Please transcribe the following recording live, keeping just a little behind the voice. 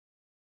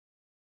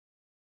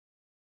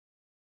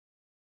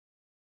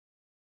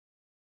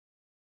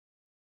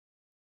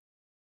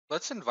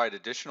Let's invite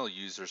additional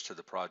users to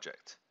the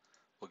project.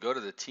 We'll go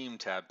to the Team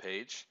tab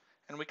page,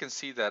 and we can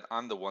see that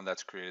I'm the one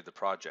that's created the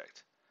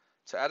project.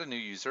 To add a new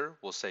user,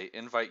 we'll say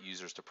Invite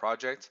Users to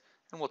Project,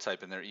 and we'll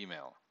type in their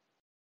email.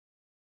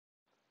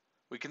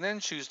 We can then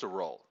choose the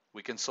role.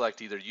 We can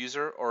select either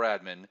User or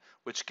Admin,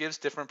 which gives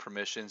different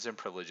permissions and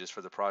privileges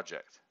for the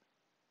project.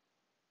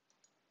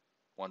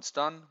 Once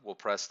done, we'll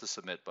press the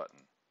Submit button.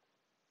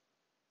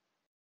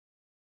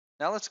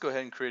 Now let's go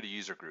ahead and create a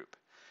user group.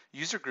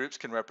 User groups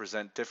can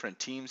represent different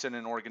teams in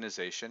an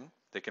organization.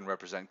 They can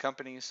represent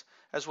companies,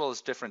 as well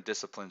as different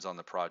disciplines on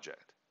the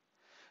project.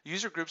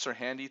 User groups are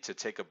handy to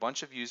take a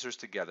bunch of users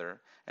together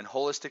and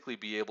holistically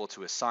be able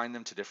to assign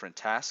them to different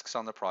tasks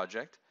on the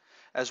project,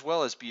 as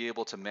well as be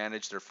able to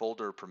manage their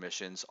folder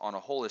permissions on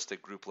a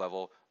holistic group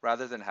level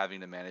rather than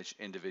having to manage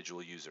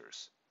individual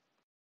users.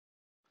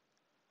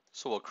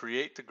 So we'll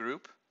create the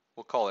group,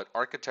 we'll call it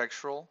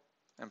Architectural,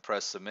 and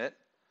press Submit.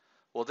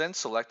 We'll then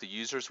select the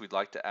users we'd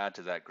like to add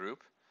to that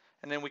group,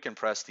 and then we can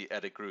press the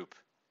Edit Group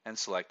and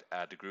select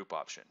Add to Group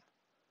option.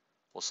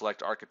 We'll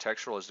select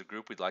Architectural as the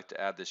group we'd like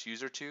to add this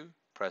user to,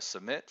 press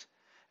Submit,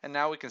 and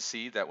now we can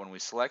see that when we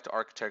select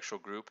Architectural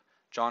Group,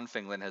 John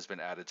Finglin has been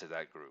added to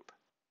that group.